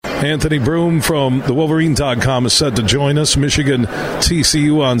Anthony Broome from the Wolverine.com is set to join us. Michigan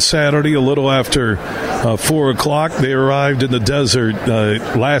TCU on Saturday, a little after 4 o'clock. They arrived in the desert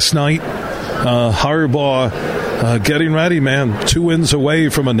last night. Harbaugh getting ready, man. 2 wins away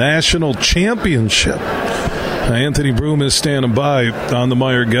from a national championship. Anthony Broome is standing by on the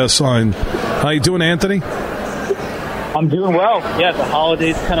Meyer guest line. How you doing, Anthony? I'm doing well. Yeah, the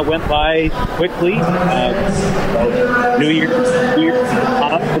holidays kind of went by quickly. New Year's,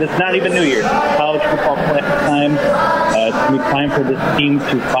 but it's not even New Year's. College football time. It's going to be time for this team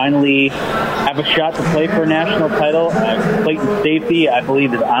to finally have a shot to play for a national title. Clayton Stafey, I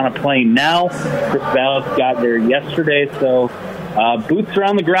believe, is on a plane now. Chris Ballas got there yesterday, so boots are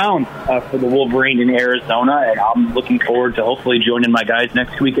on the ground for the Wolverine in Arizona, and I'm looking forward to hopefully joining my guys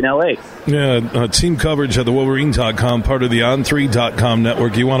next week in L.A. Yeah, team coverage at the Wolverine.com, part of the On3.com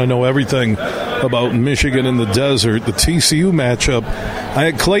network. You want to know everything about Michigan in the desert, the TCU matchup. I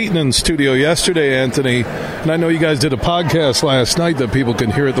had Clayton in studio yesterday, Anthony, and I know you guys did a podcast last night that people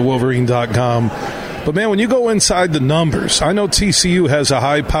can hear at the Wolverine.com. But, man, when you go inside the numbers, I know TCU has a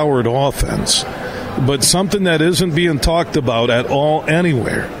high-powered offense, but something that isn't being talked about at all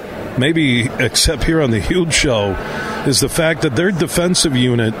anywhere, maybe except here on the Huge Show, is the fact that their defensive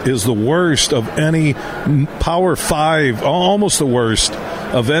unit is the worst of any Power 5, almost the worst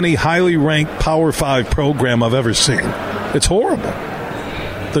of any highly ranked Power 5 program I've ever seen. It's horrible.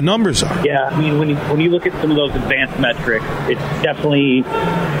 The numbers are. Yeah, I mean, when you look at some of those advanced metrics, it's definitely,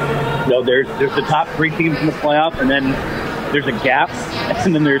 there's the top 3 teams in the playoffs, and then there's a gap,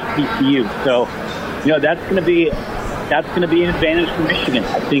 and then there's TCU. So, that's going to be an advantage for Michigan.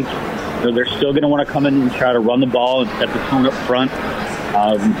 I think they're still going to want to come in and try to run the ball and set the tone up front.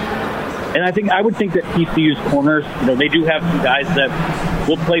 And I would think that TCU's corners, they do have some guys that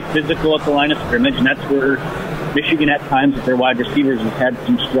will play physical at the line of scrimmage, and that's where Michigan at times with their wide receivers has had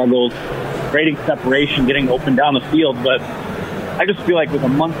some struggles creating separation, getting open down the field. But I just feel like with a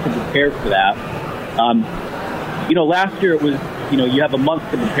month to prepare for that, last year it was, you have a month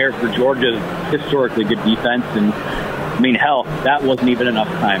to prepare for Georgia's historically good defense, and hell, that wasn't even enough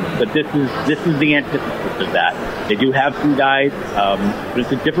time. But this is the antithesis of that. They do have some guys, but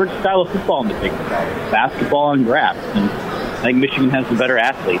it's a different style of football in the Big 12. Basketball and grass, and I think Michigan has the better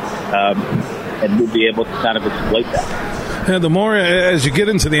athletes, and will be able to kind of exploit that. Yeah, the more as you get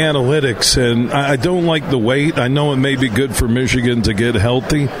into the analytics, and I don't like the wait. I know it may be good for Michigan to get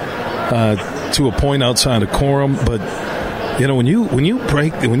healthy to a point outside of quorum, but when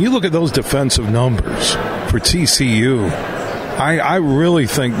you look at those defensive numbers for TCU, I really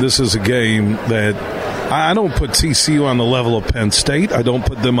think this is a game that I don't put TCU on the level of Penn State. I don't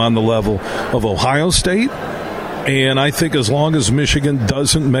put them on the level of Ohio State. And I think as long as Michigan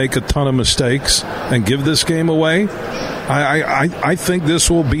doesn't make a ton of mistakes and give this game away, I think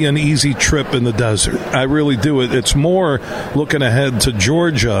this will be an easy trip in the desert. I really do. It's more looking ahead to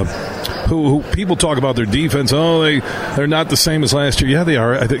Georgia, who people talk about their defense. Oh, they're not the same as last year. Yeah, they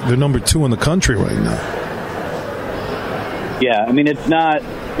are. I think they're number 2 in the country right now. Yeah, it's not,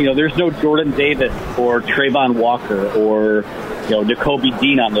 there's no Jordan Davis or Trayvon Walker or, Nakobe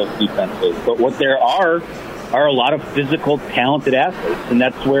Dean on those defenses. But what there are a lot of physical, talented athletes. And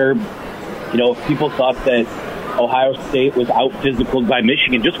that's where, people thought that Ohio State was out-physicaled by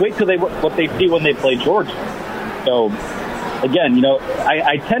Michigan. Just wait till what they see when they play Georgia. So, again,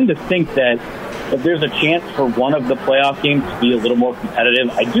 I tend to think that if there's a chance for one of the playoff games to be a little more competitive,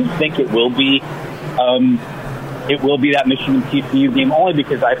 I do think it will be that Michigan TCU game, only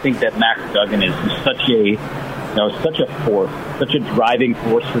because I think that Max Duggan is such a force, such a driving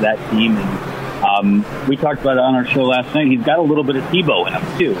force for that team. And we talked about it on our show last night. He's got a little bit of Tebow in him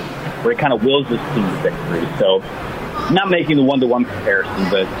too, where he kind of wills this team to victory. So, not making the one-to-one comparison,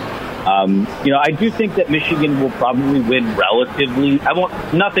 but I do think that Michigan will probably win relatively.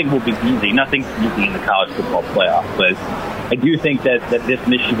 Nothing will be easy. Nothing's easy in the college football playoff, but I do think that this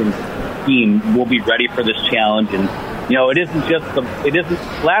Michigan team will be ready for this challenge. And it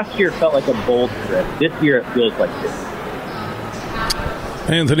isn't. Last year felt like a bowl trip. This year it feels like this.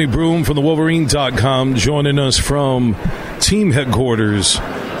 Anthony Broome from the Wolverine.com joining us from team headquarters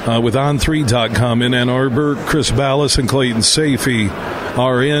with On3.com in Ann Arbor. Chris Ballas and Clayton Stafey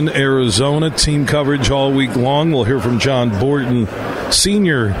are in Arizona. Team coverage all week long. We'll hear from John Borton,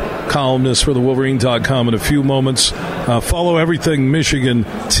 senior columnist for the Wolverine.com in a few moments. Follow everything Michigan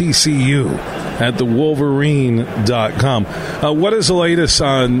TCU at the Wolverine.com. What is the latest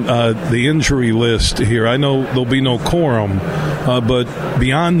on the injury list here? I know there'll be no quorum, but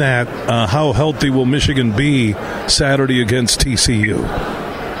beyond that, how healthy will Michigan be Saturday against TCU?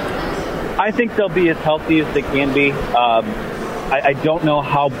 I think they'll be as healthy as they can be. I don't know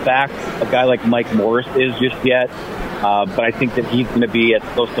how back a guy like Mike Morris is just yet, but I think that he's going to be as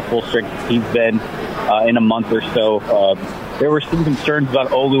close to full strength as he's been in a month or so. There were some concerns about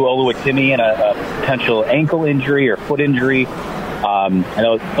Olu Oluwatimi and a potential ankle injury or foot injury. I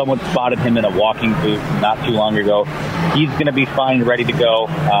know someone spotted him in a walking boot not too long ago. He's going to be fine and ready to go.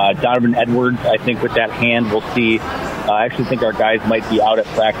 Donovan Edwards, I think with that hand, we'll see. I actually think our guys might be out at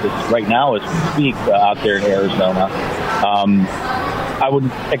practice right now as we speak out there in Arizona. I would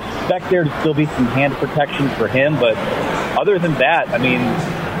expect there to still be some hand protection for him, but other than that, I mean,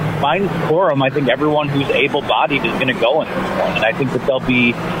 minus Corum, I think everyone who's able-bodied is going to go in this one, and I think that they'll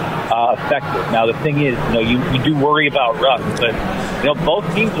be effective. Now, the thing is, you do worry about Russ, but both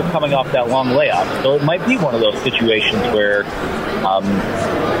teams are coming off that long layoff, so it might be one of those situations where,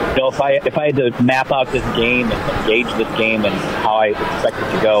 if I had to map out this game and gauge this game and how I expect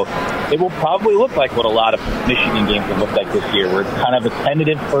it to go, it will probably look like what a lot of Michigan games have looked like this year, where it's kind of a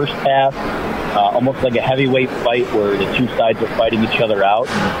tentative first half, almost like a heavyweight fight where the two sides are fighting each other out.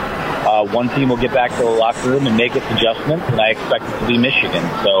 One team will get back to the locker room and make its adjustments, and I expect it to be Michigan.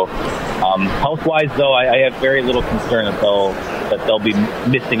 So, health-wise, though, I have very little concern that they'll be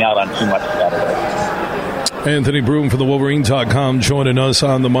missing out on too much Saturday. Anthony Broome from the Wolverine.com joining us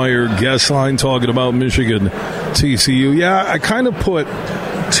on the Meyer guest line talking about Michigan TCU. Yeah, I kind of put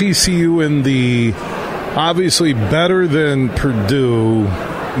TCU in the obviously better than Purdue,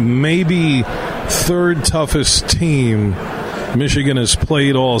 maybe third toughest team Michigan has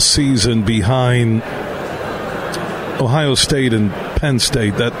played all season behind Ohio State and Penn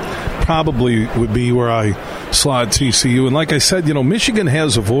State. That probably would be where I slot TCU. And like I said, Michigan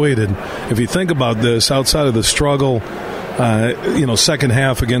has avoided, if you think about this, outside of the struggle, second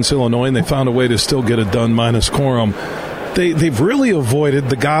half against Illinois, and they found a way to still get it done minus Corum. They've really avoided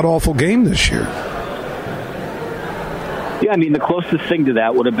the god-awful game this year. Yeah, I mean, the closest thing to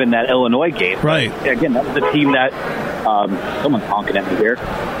that would have been that Illinois game. Right. Again, that was a team that someone's honking at me here.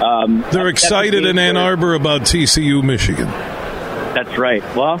 They're excited in Ann Arbor about TCU, Michigan. That's right.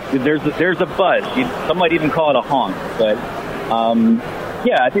 Well, there's a buzz. Some might even call it a honk. But,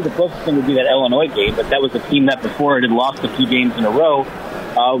 I think the closest thing would be that Illinois game. But that was a team that before it had lost a few games in a row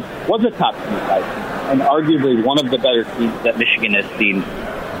was a top 25 and arguably one of the better teams that Michigan has seen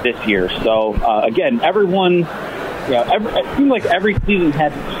this year. So, again, everyone... it seemed like every season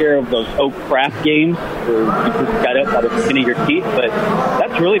had its share of those Oak Craft games where you just got it out of the skin of your teeth, but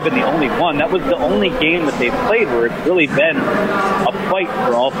that's really been the only one. That was the only game that they've played where it's really been a fight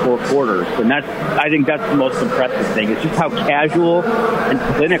for all four quarters, and I think that's the most impressive thing. It's just how casual and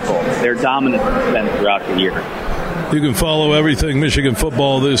clinical their dominance has been throughout the year. You can follow everything Michigan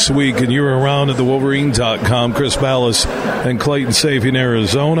football this week, and you're around at the Wolverine.com. Chris Ballas and Clayton Safe in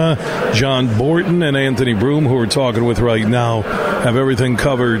Arizona. John Borton and Anthony Broome, who we're talking with right now, have everything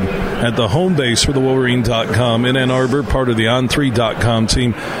covered at the home base for the Wolverine.com in Ann Arbor, part of the On3.com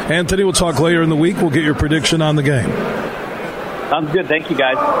team. Anthony, we'll talk later in the week. We'll get your prediction on the game. Sounds good. Thank you,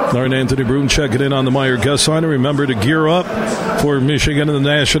 guys. All right, Anthony Broome checking in on the Meyer guest line. Remember to gear up for Michigan in the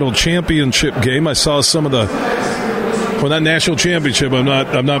national championship game. I saw some of the... Well, that national championship, I'm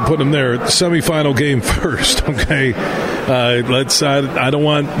not putting them there. Semifinal game first, okay? I don't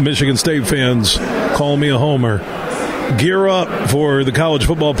want Michigan State fans calling me a homer. Gear up for the college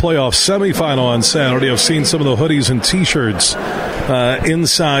football playoff semifinal on Saturday. I've seen some of the hoodies and T-shirts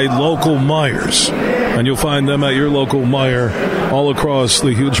inside local Myers, and you'll find them at your local Meijer all across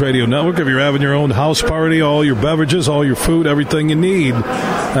the Huge Radio Network. If you're having your own house party, all your beverages, all your food, everything you need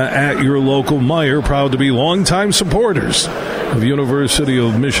at your local Meijer. Proud to be longtime supporters of University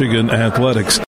of Michigan athletics.